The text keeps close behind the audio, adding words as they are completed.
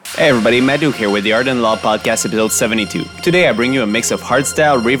Hey everybody, Matt Duke here with the Art and Law Podcast episode 72. Today I bring you a mix of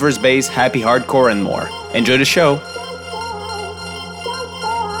hardstyle, reverse bass, happy hardcore, and more. Enjoy the show!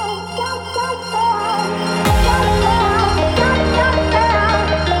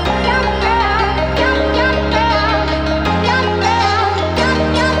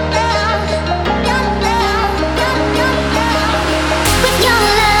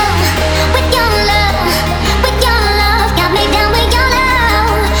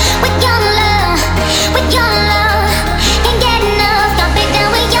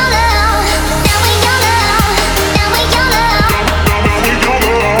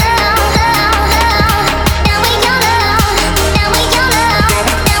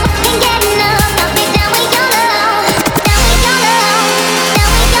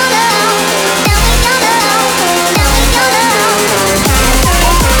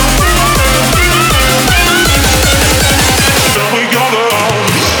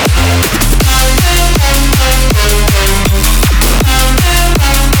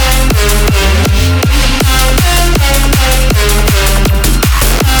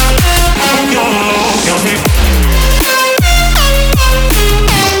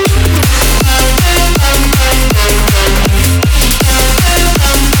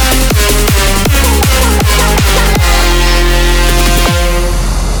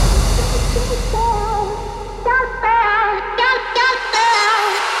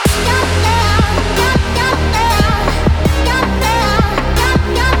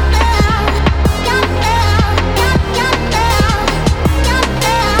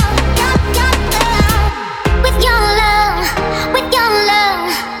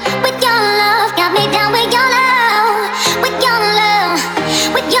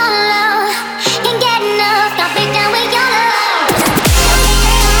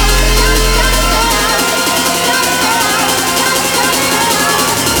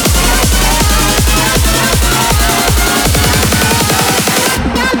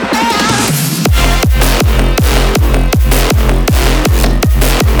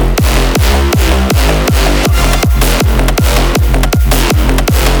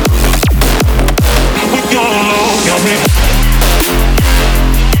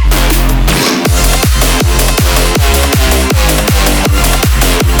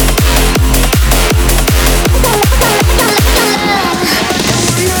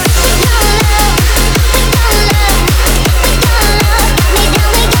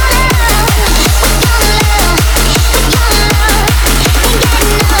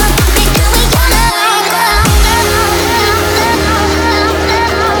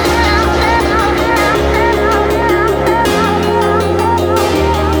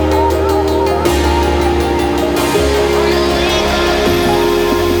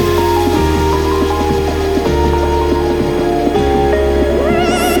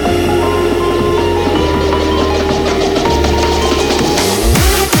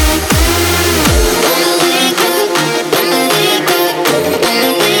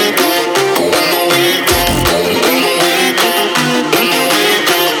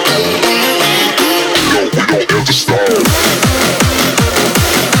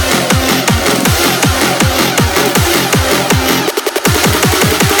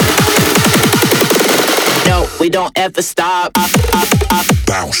 We don't ever stop.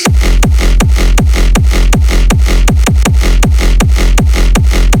 Bounce.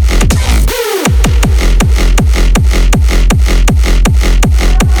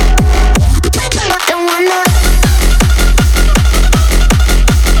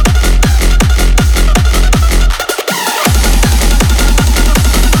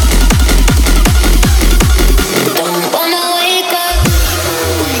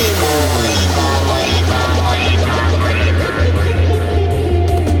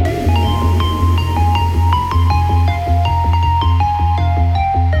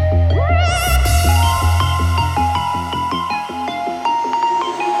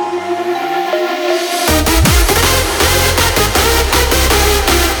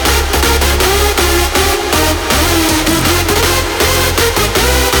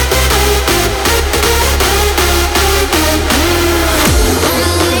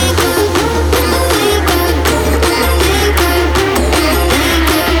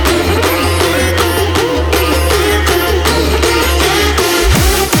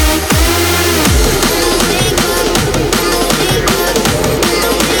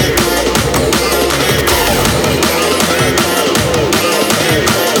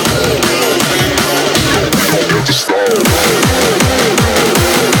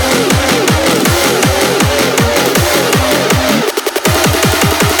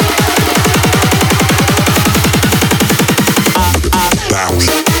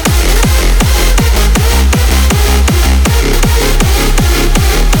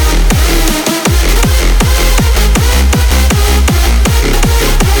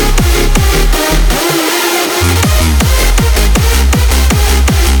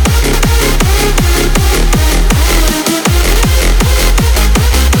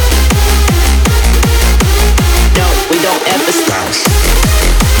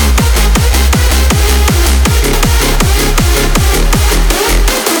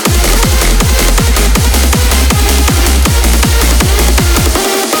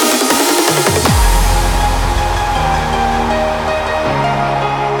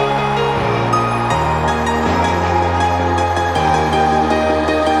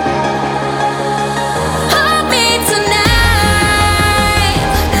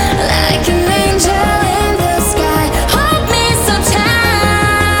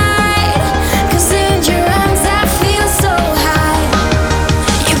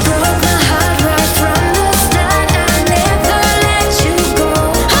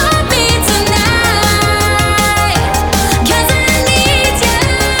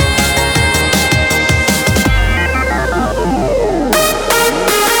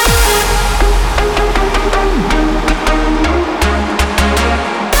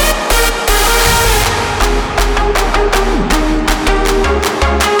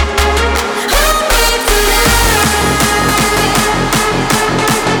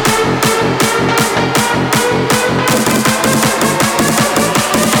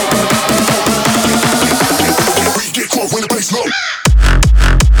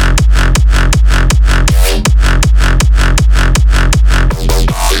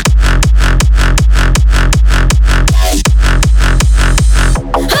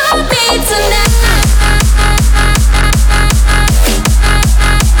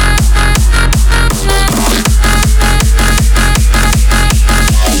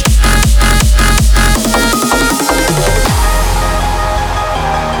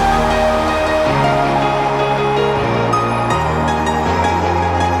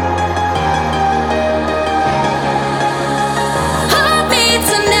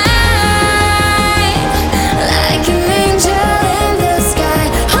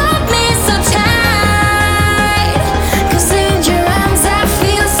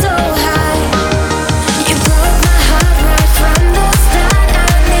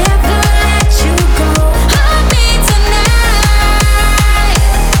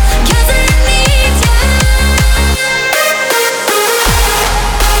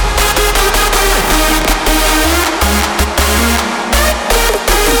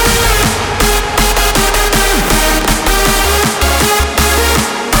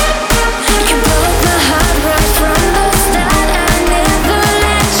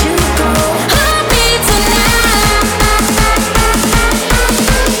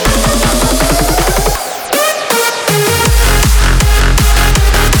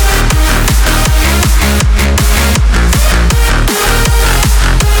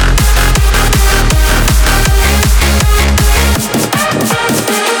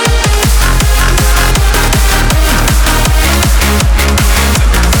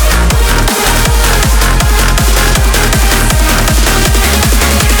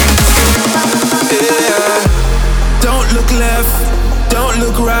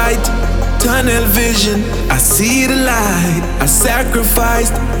 right, tunnel vision. I see the light. I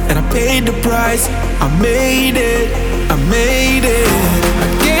sacrificed and I paid the price. I made it, I made it. I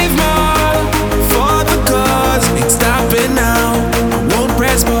gave my all for the cause. Ain't stopping now, I won't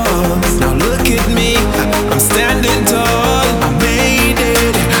press pause. Now look at me, I'm standing tall. I made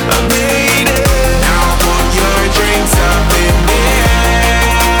it, I made it. Now put your drinks up in the air.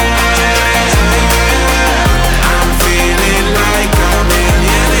 I'm feeling like a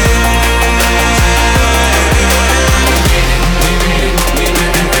millionaire.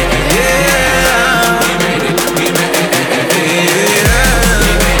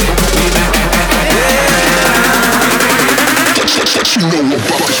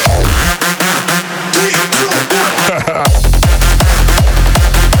 You know about it.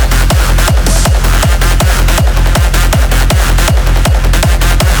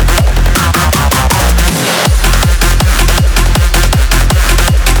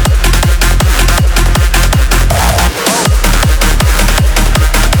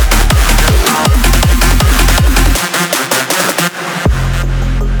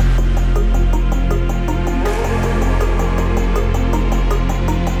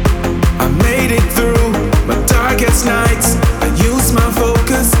 Nights, I used my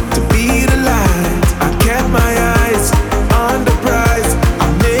focus to be the light. I kept my eyes on the prize. I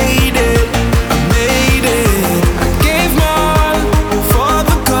made it, I made it. I gave my all for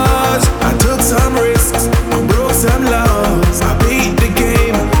the cause. I took some risks, I broke some laws. I beat the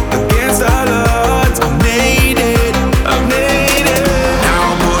game against all odds. I made it, I made it.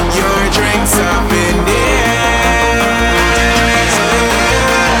 Now put your drinks up in the air.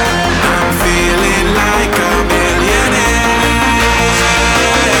 I'm feeling like a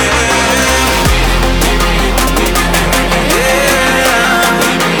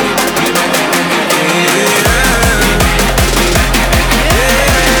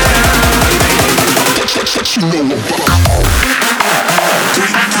you know about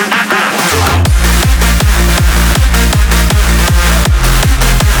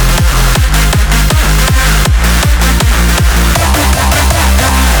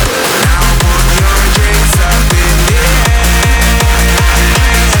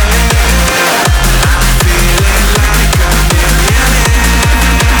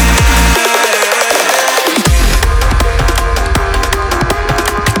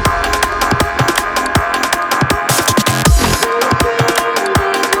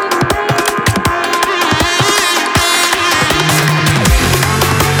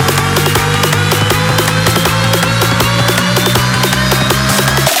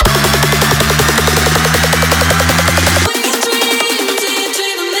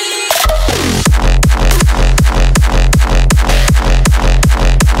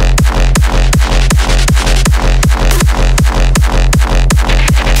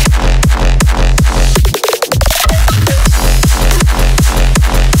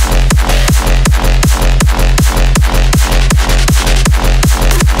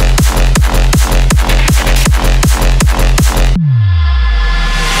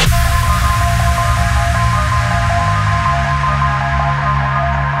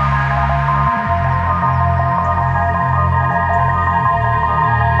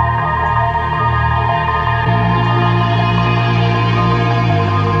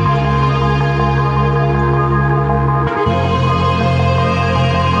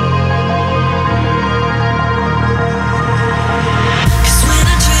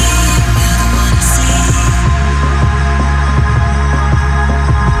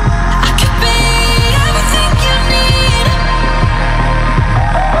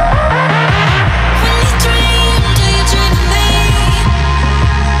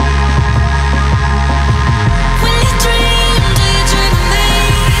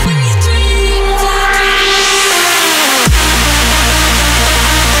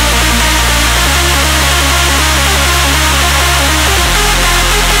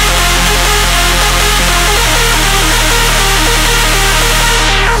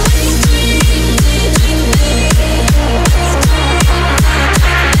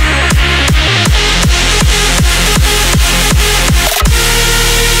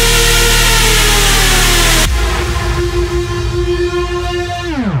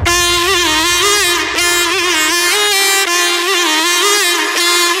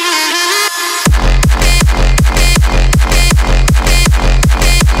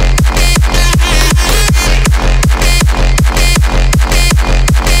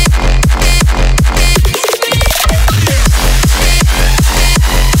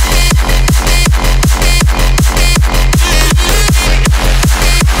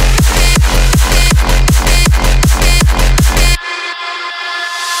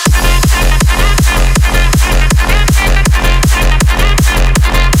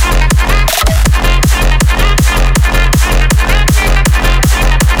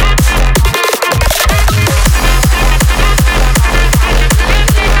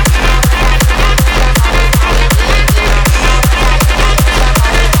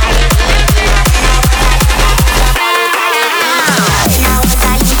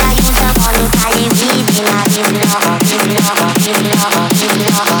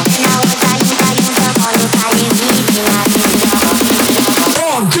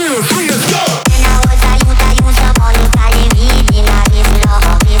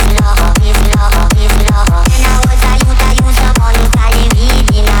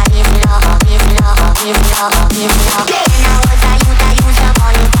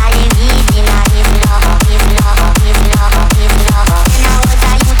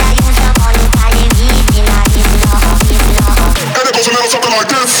like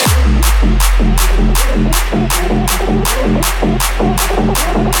this.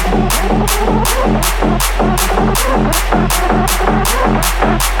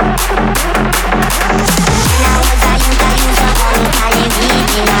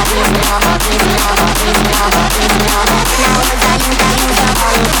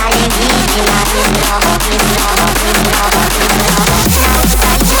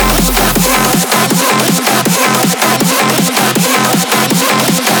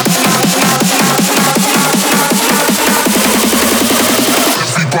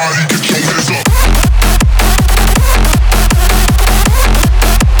 Everybody get your hands up.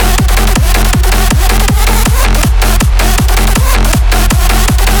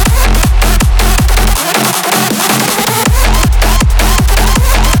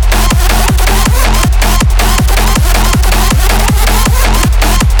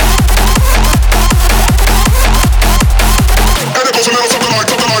 And it goes a little something like,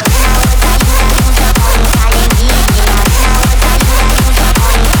 something like.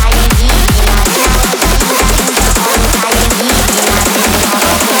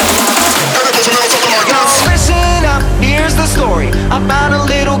 About a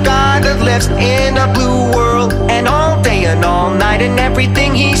little guy that lives in a blue world, and all day and all night, and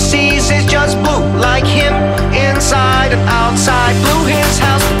everything he sees is just blue, like him, inside and outside. Blue, his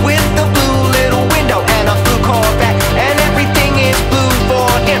house with the blue little window and a blue Corvette, and everything is blue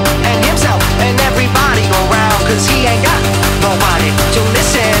for him and himself and everybody around, cause he ain't got nobody to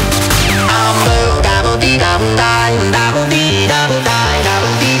listen. I'm blue, dabble-dee-dabble-die, dabble-dee-dabble-die,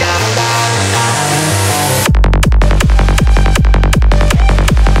 dabble-dee-dabble-die.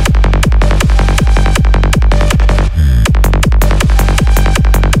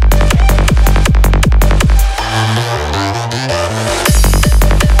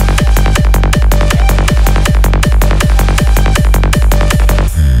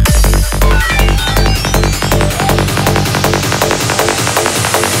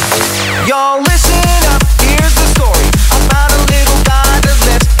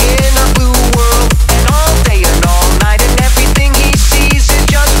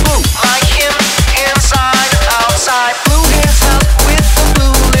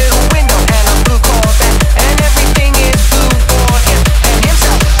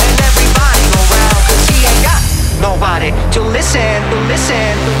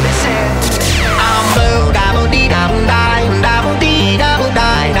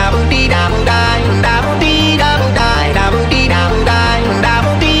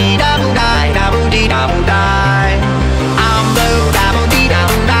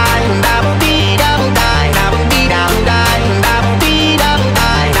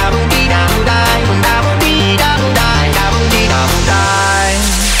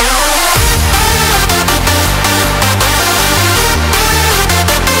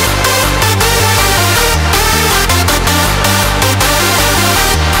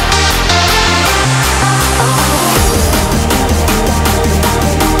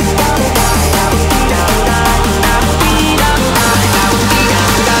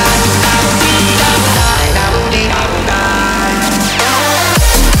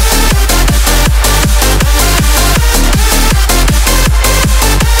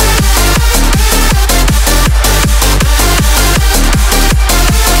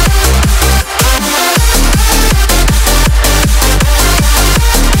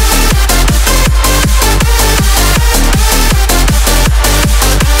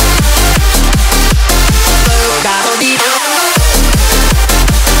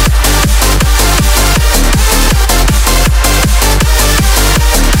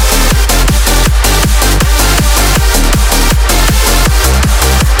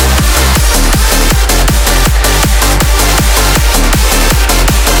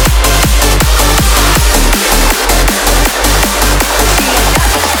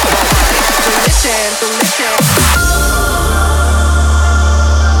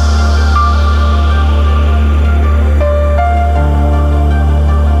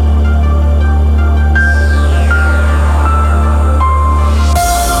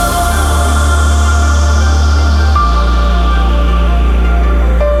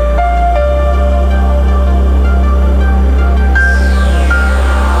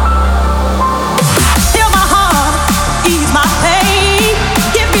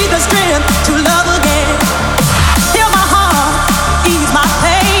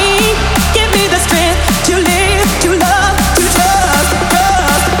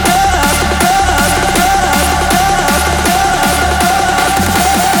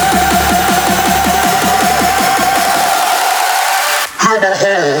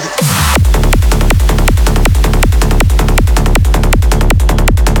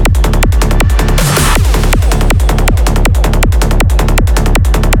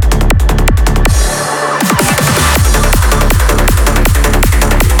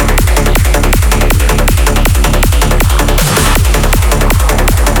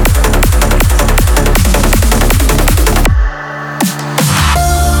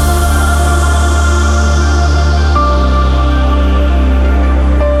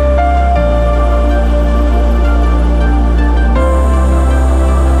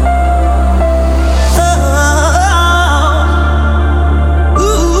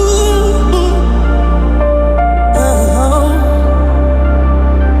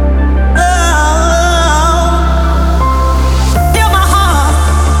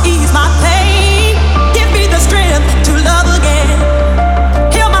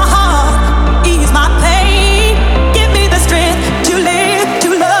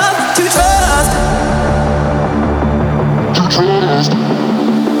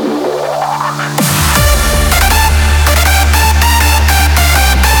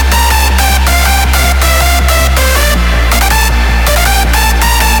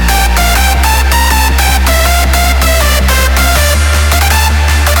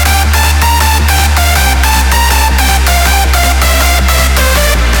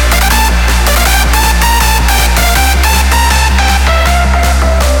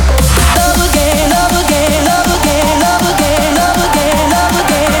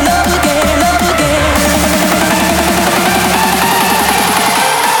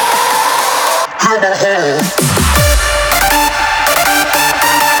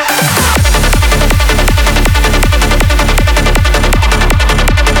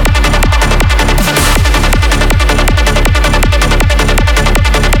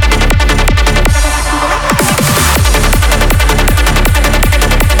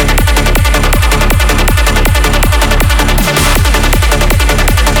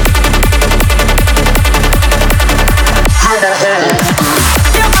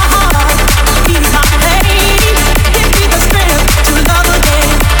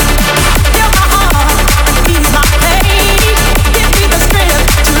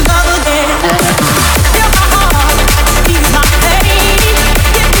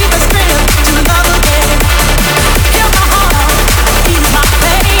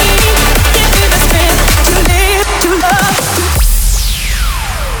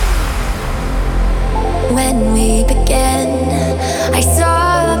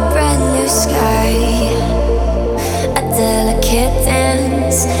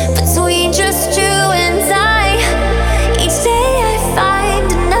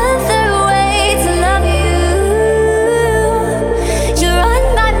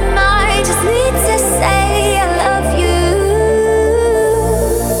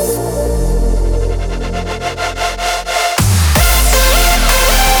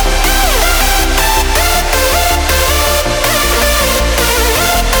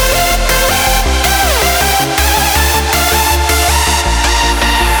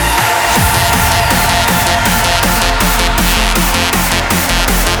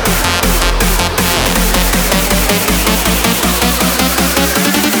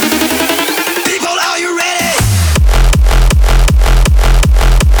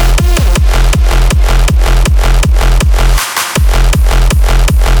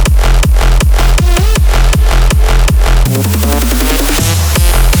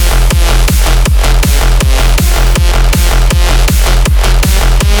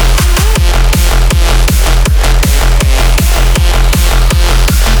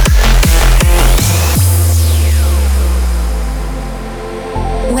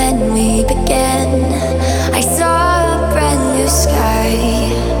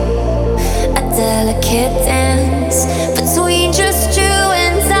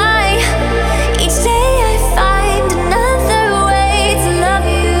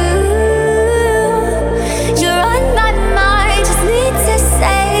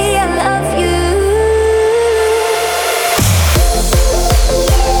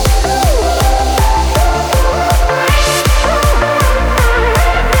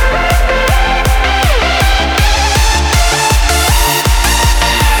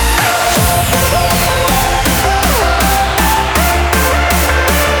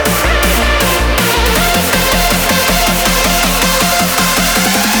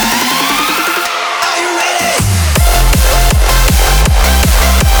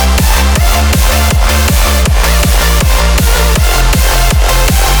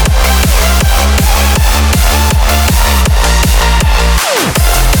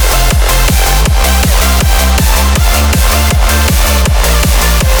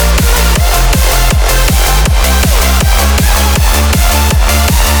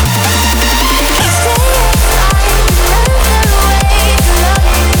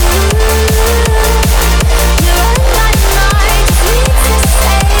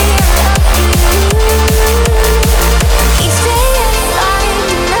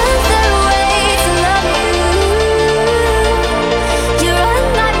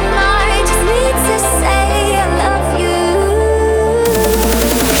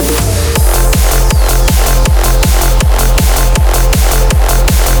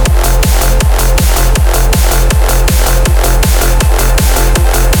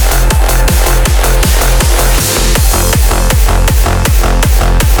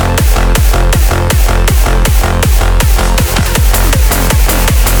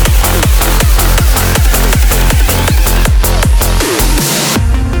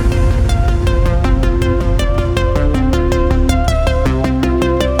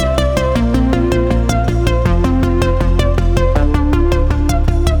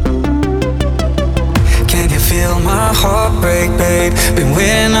 babe. Been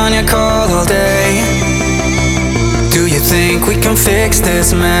waiting on your call all day. Do you think we can fix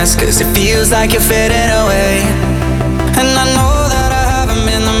this mess? Cause it feels like you're fading away. And I know that I haven't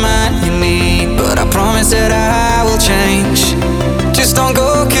been the man you need, but I promise that I will change. Just don't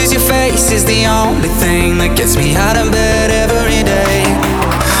go cause your face is the only thing that gets me out of bed every day.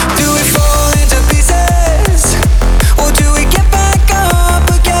 Do we fall into pieces? Or do we get back up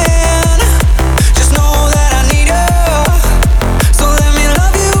again? Just know that I need you, so let me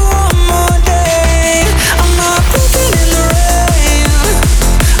love you one more day. I'm not broken in the rain.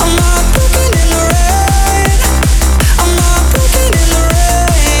 I'm not broken in the rain. I'm not broken in the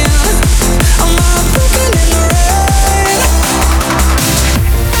rain. I'm not broken in the rain.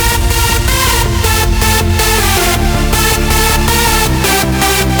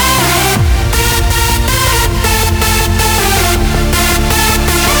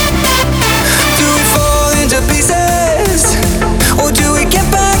 Do we fall into pieces? Or do we get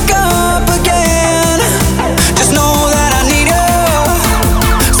back up again? Just know that I need you,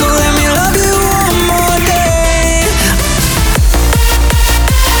 so let me love you one more day.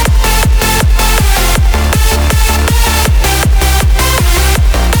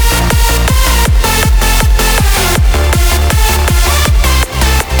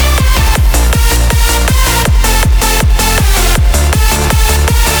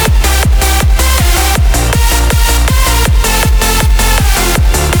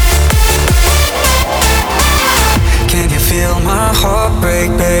 Can you feel my heart break,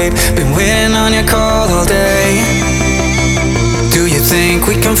 babe? Been waiting on your call all day. Do you think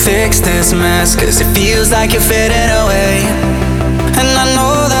we can fix this mess? Cause it feels like you're fading away. And I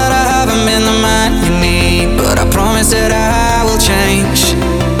know that I haven't been the man you need, but I promise that I will change.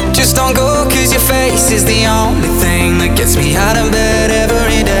 Just don't go cause your face is the only thing that gets me out of bed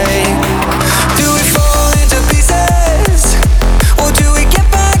every day. Do we fall into pieces? Or do we get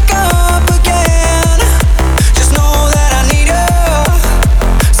back up again? Just know that I need you,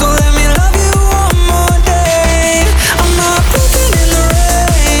 so let me love you one more day. I'm not broken in the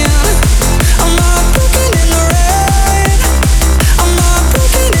rain. I'm not broken in the rain. I'm not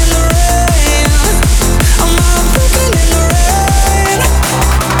broken in the rain. I'm not broken in the rain.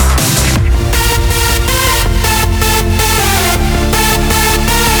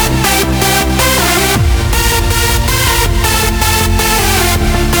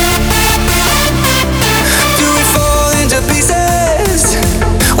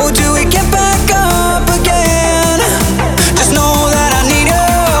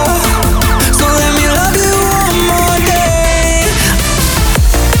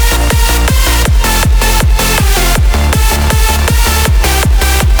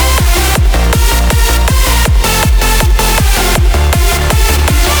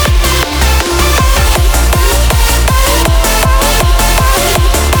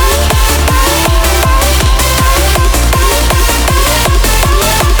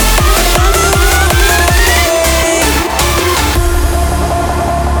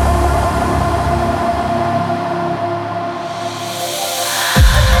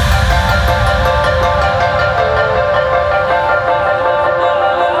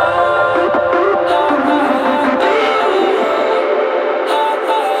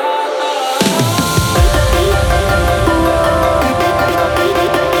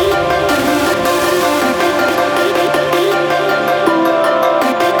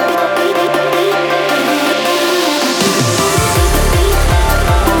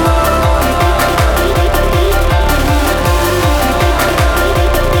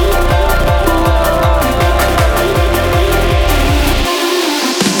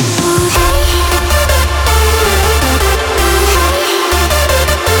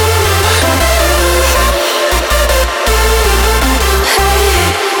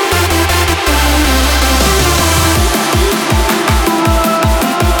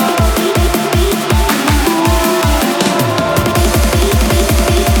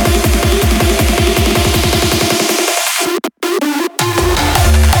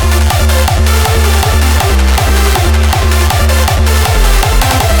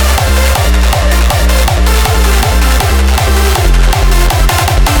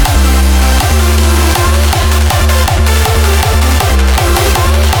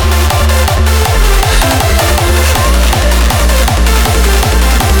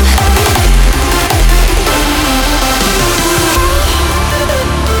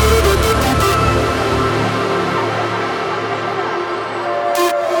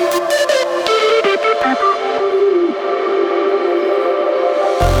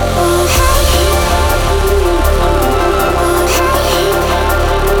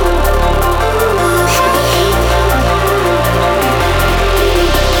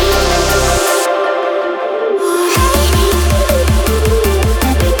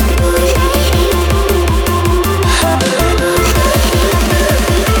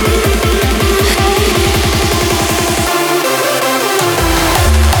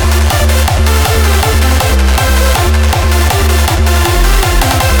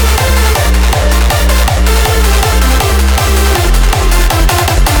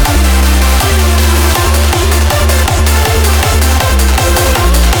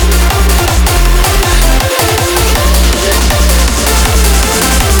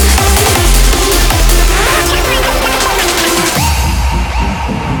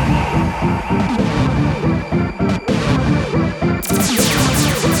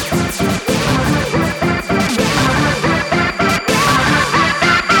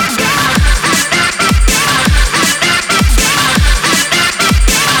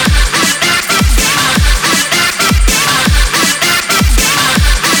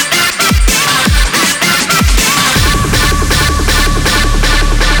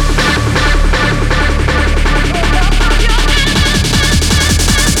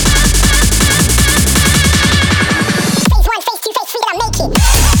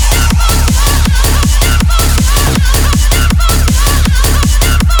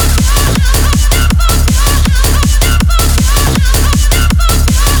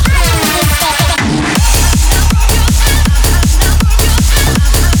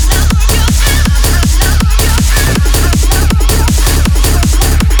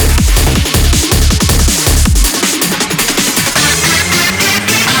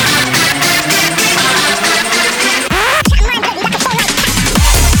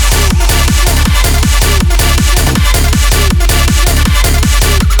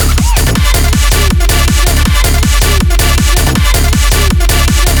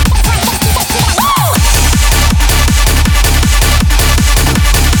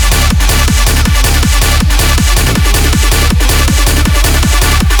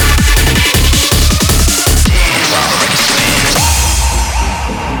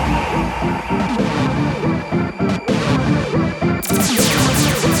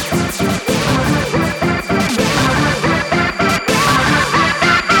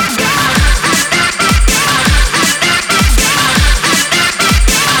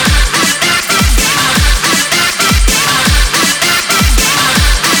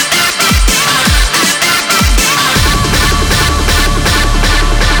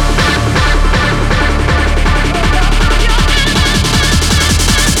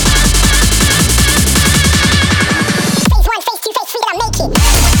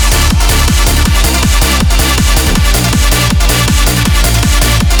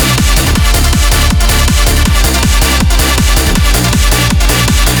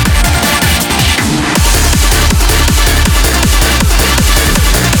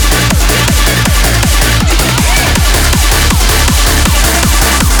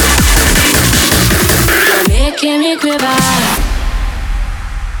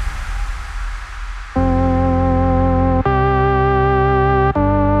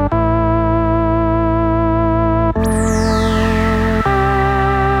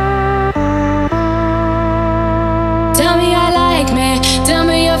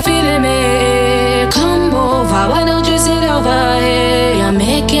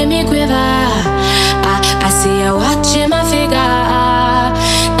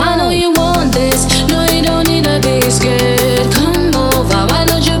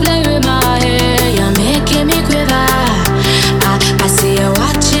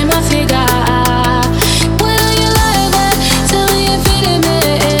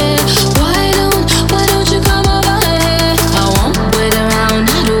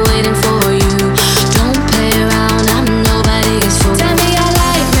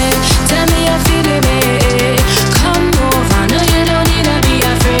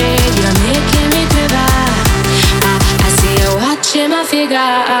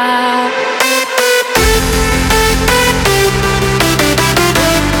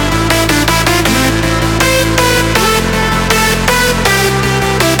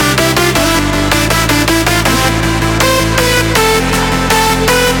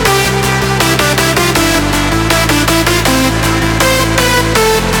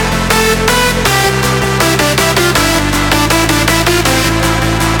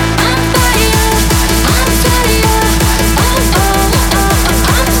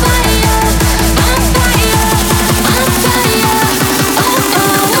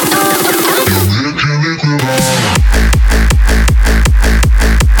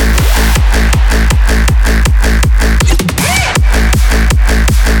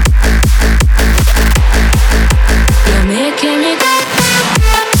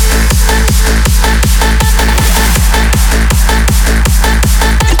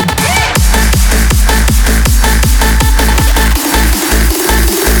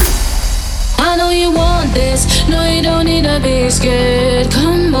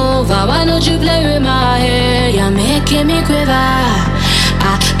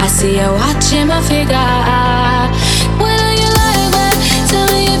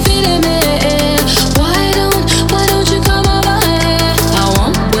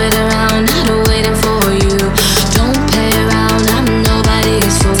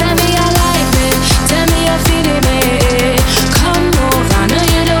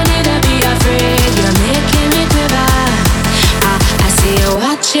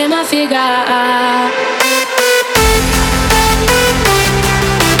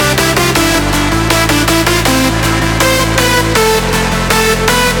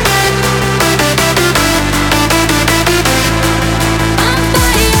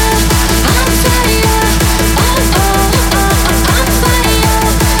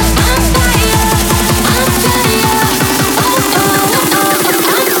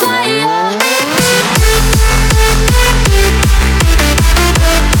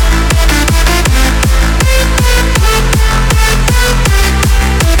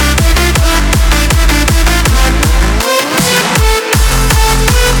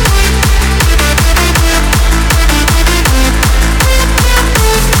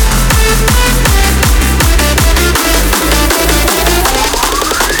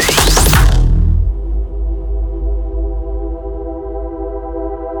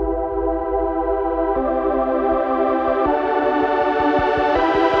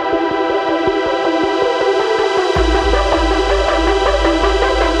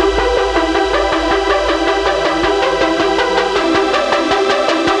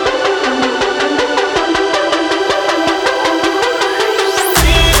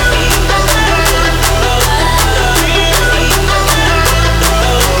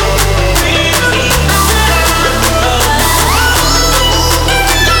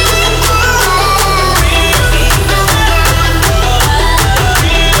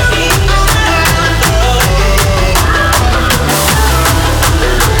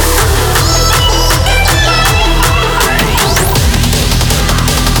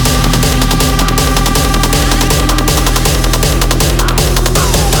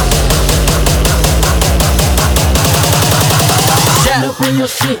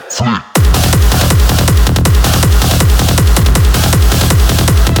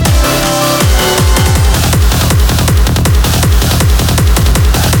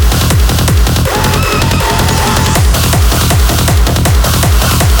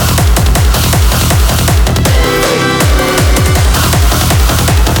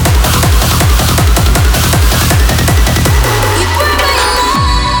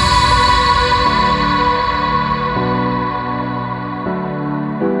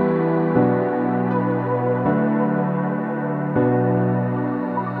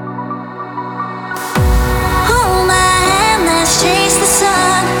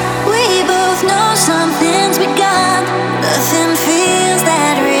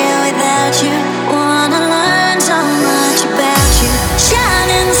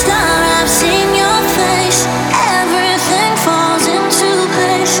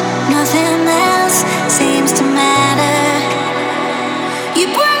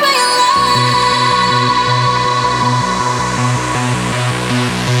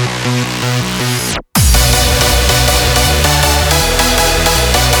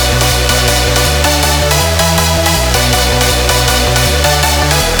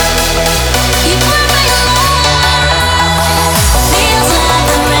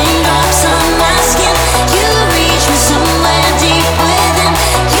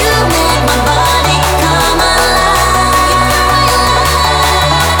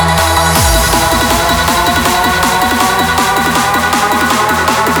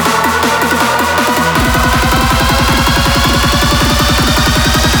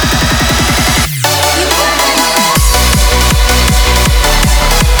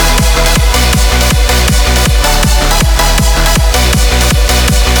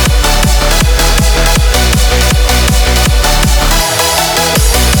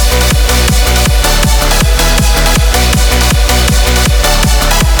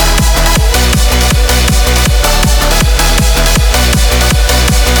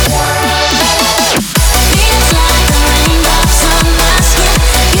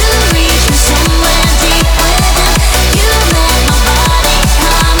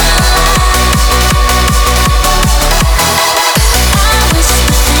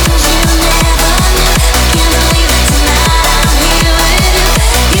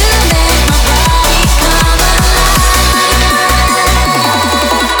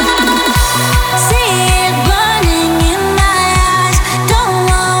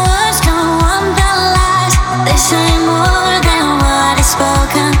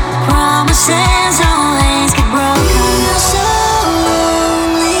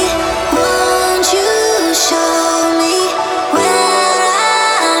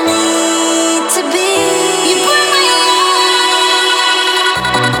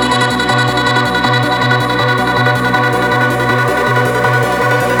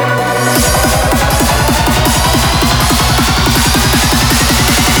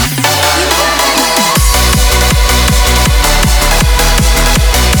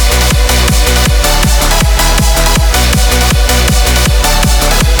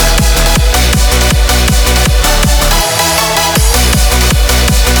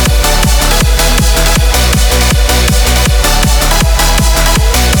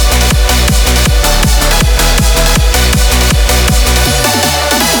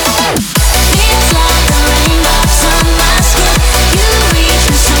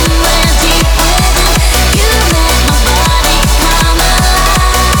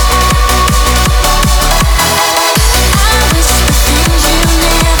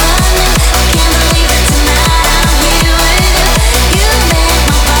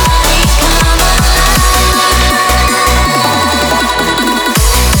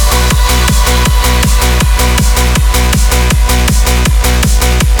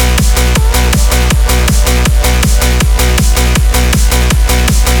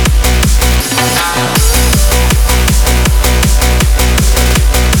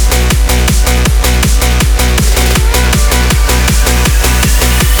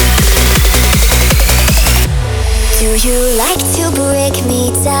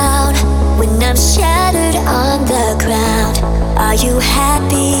 I'm shattered on the ground, are you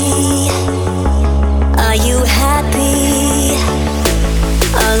happy? Are you happy?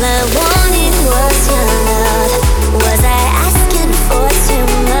 All I wanted was your love. Was I asking for too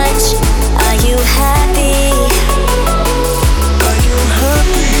much? Are you happy? Are you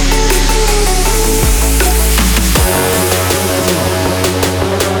happy?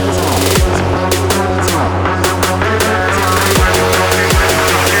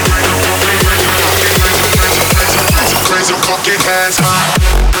 Crazy, clap your hands high.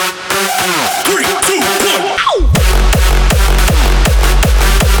 3, 2, 1.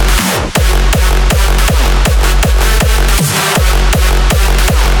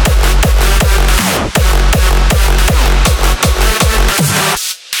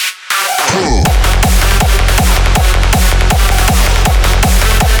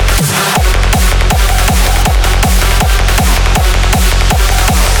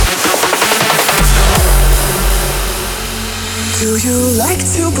 Do you like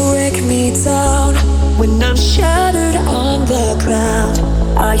to break me down when I'm shattered on the ground?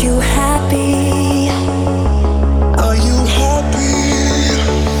 Are you happy? Are you happy?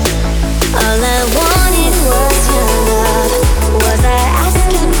 All I wanted was your love. Was I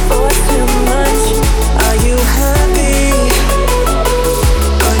asking for too much? Are you happy?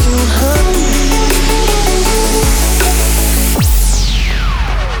 Are you happy?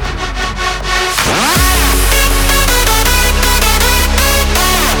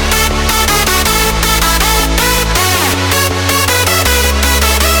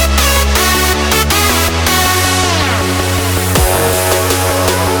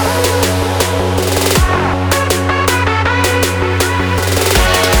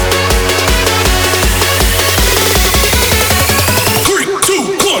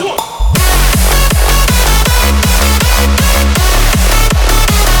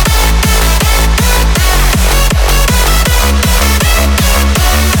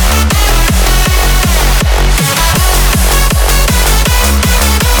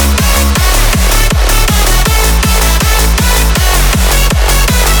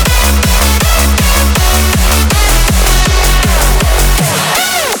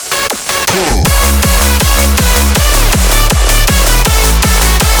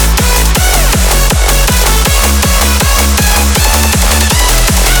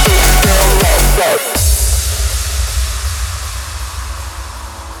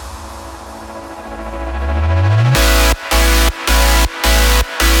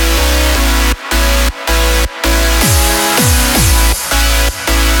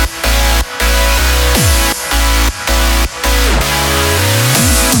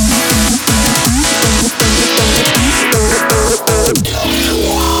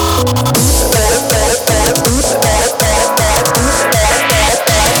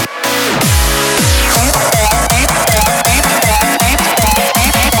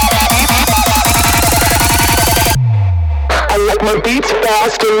 My beats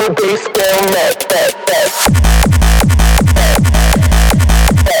fast and the bass down net.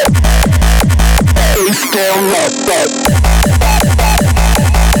 Bass down net. Bass down.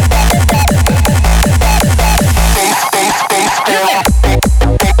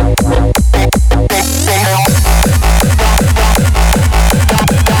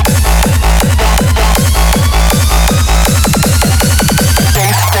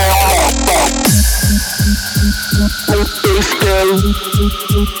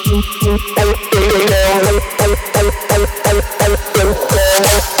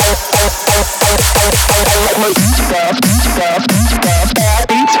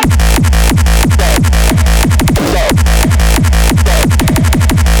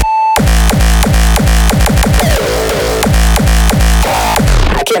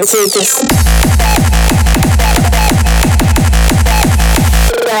 I can't take this.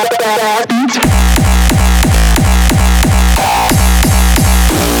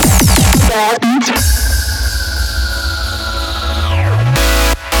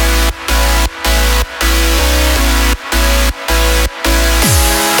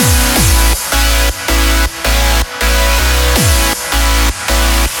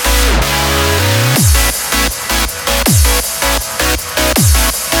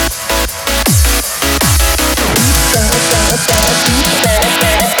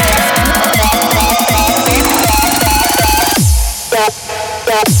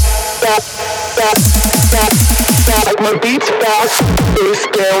 My beats fast, bass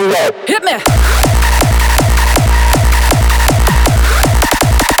down low. Hit me!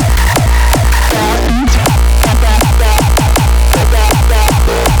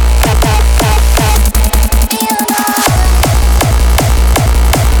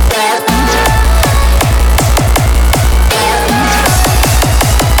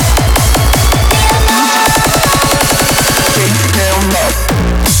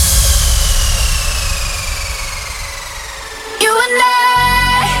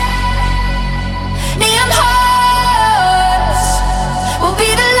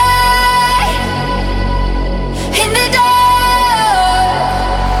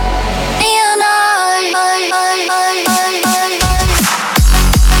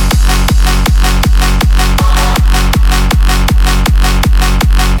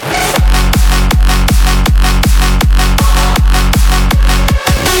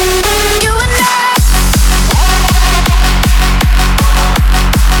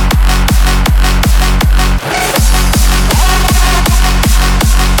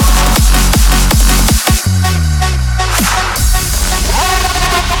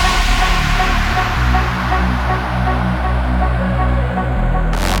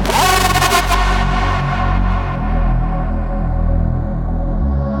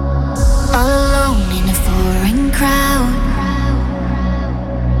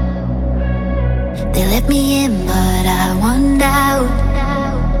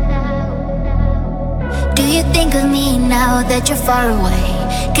 think of me now that you're far away?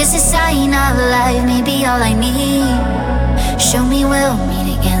 'Cause a sign of life may be all I need. Show me we'll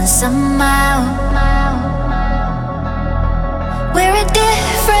meet again somehow. We're a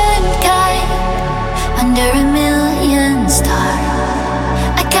different kind under a million stars.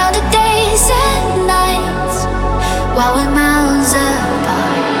 I count the days and nights while we're miles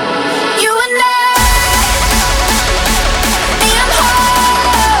apart. You and I, me and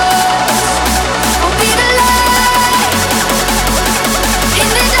hearts, will be the light in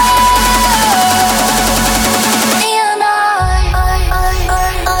the dark. Me and I.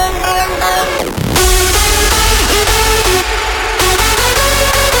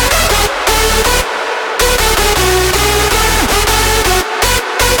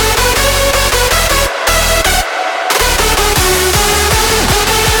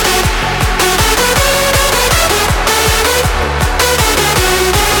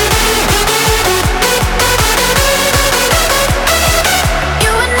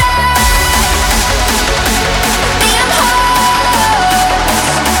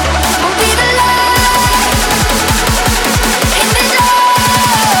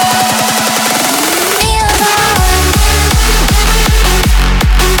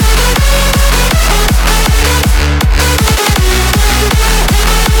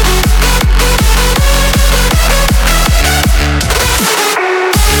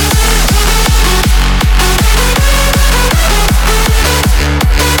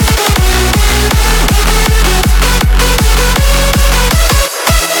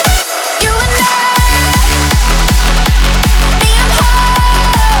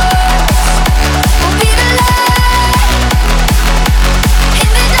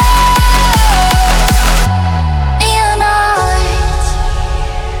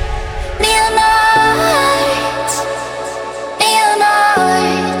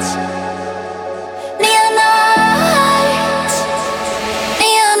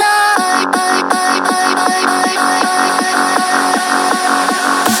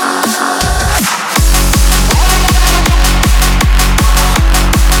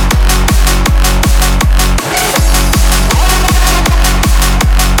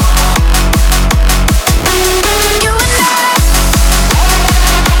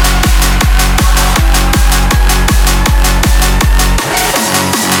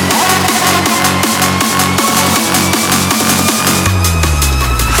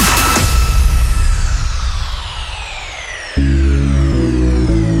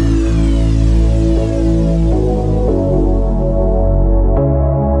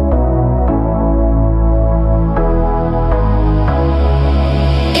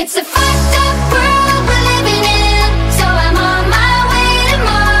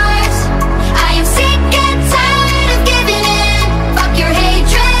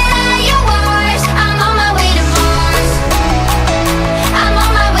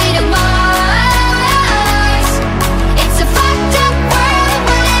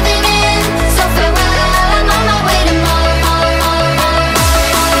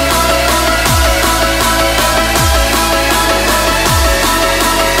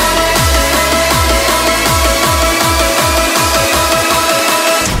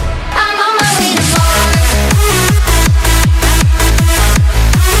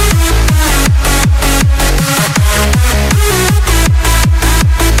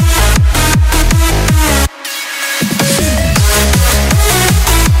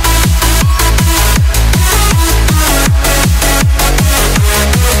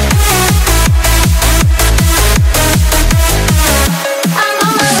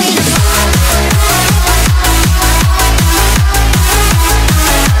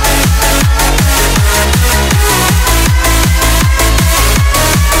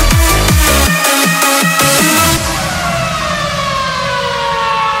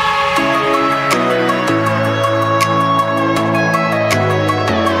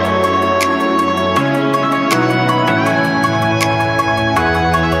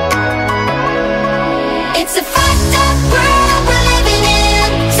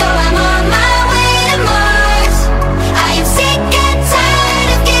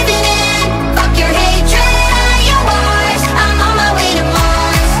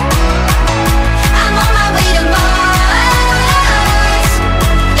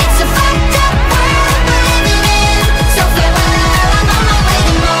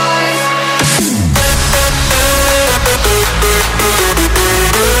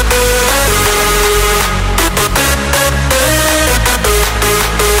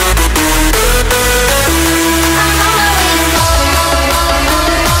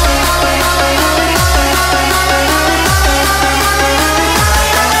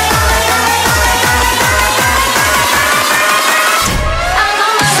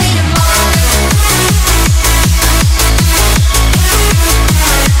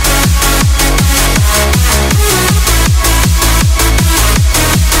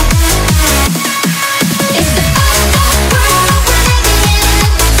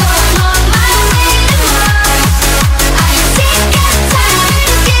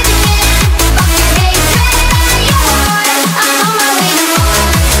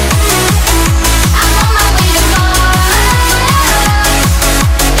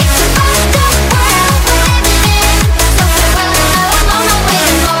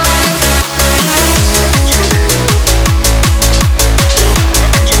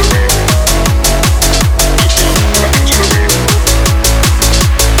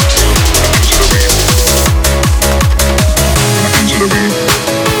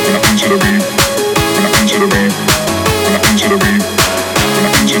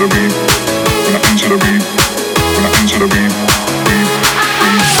 the beat, when I into the beat, when I into the beat,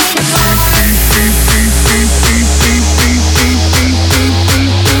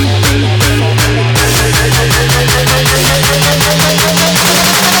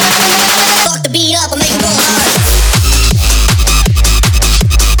 Fuck the beat up and make it go hard.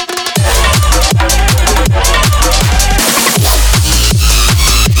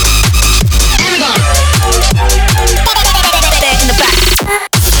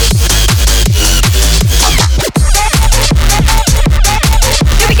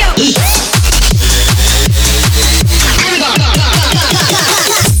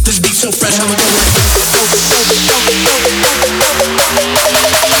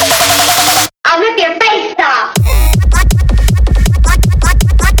 I'll rip your face off.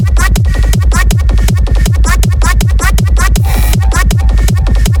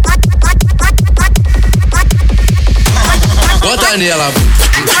 What Daniela?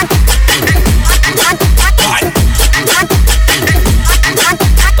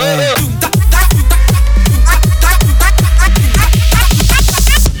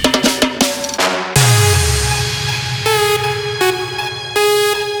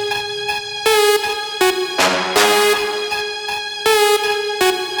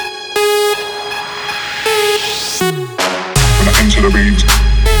 into the beat,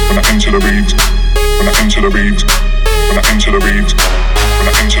 when I enter the beat, when I enter the beat, when I enter the beat, when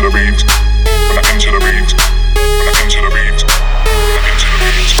I enter the beat, when I enter the beat, when I enter the beat, when I enter the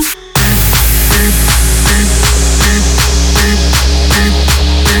beat.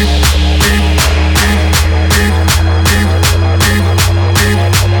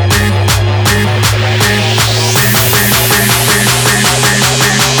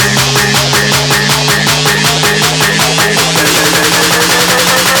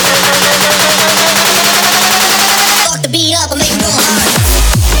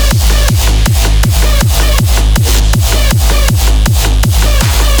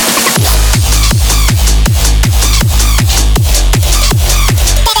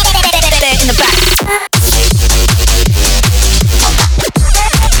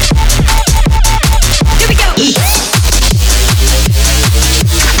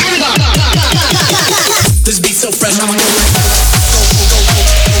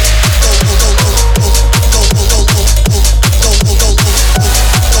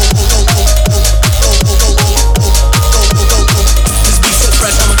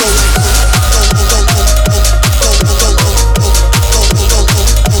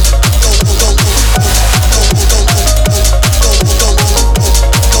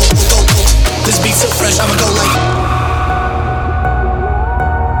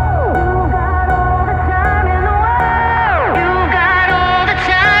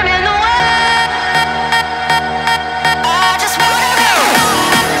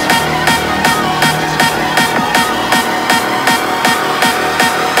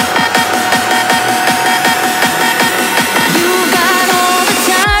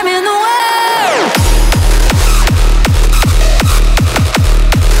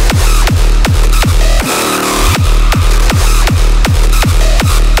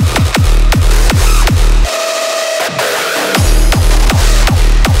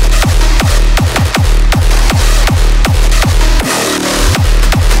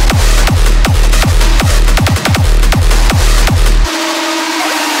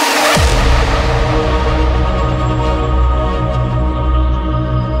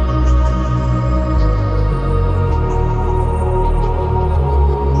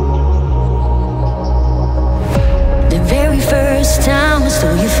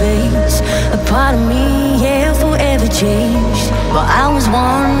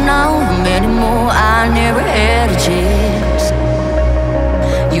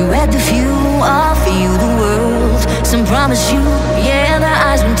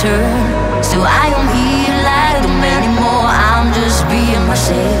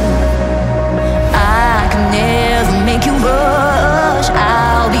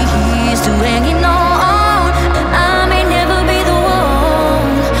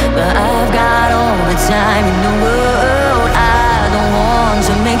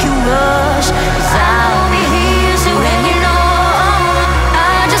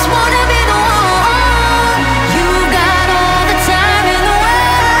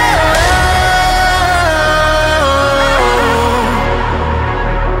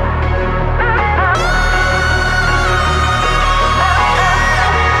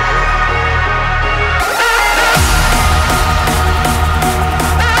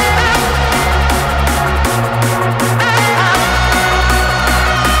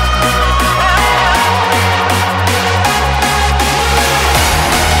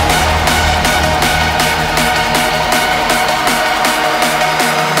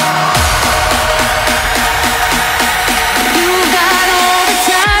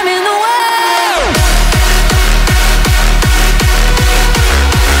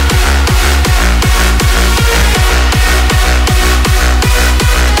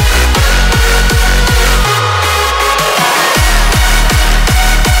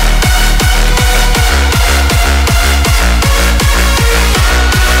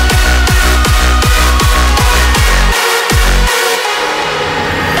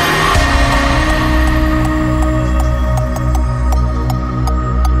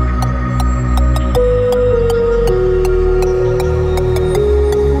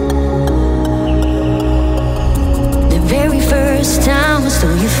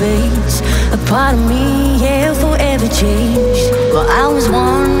 changed. But I was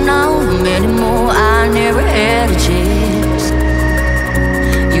one of many more. I never had a chance.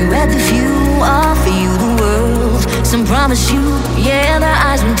 You had the few, offer you the world. Some promise you, yeah, their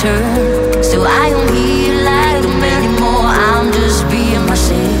eyes will turn. So I don't feel like them anymore. I'm just being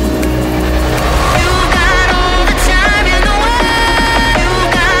myself.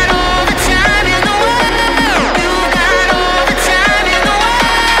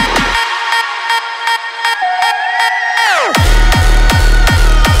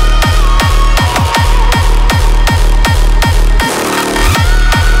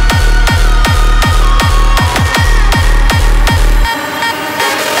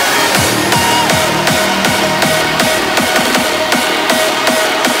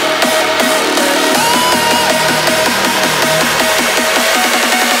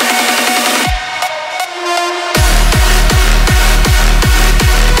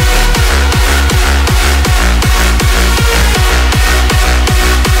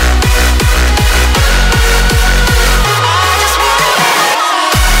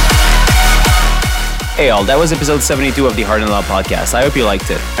 Hey all, that was episode 72 of the Hard and Loud podcast. I hope you liked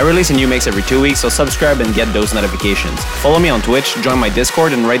it. I release a new mix every 2 weeks, so subscribe and get those notifications. Follow me on Twitch, join my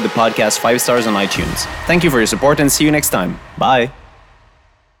Discord, and rate the podcast 5 stars on iTunes. Thank you for your support and see you next time. Bye!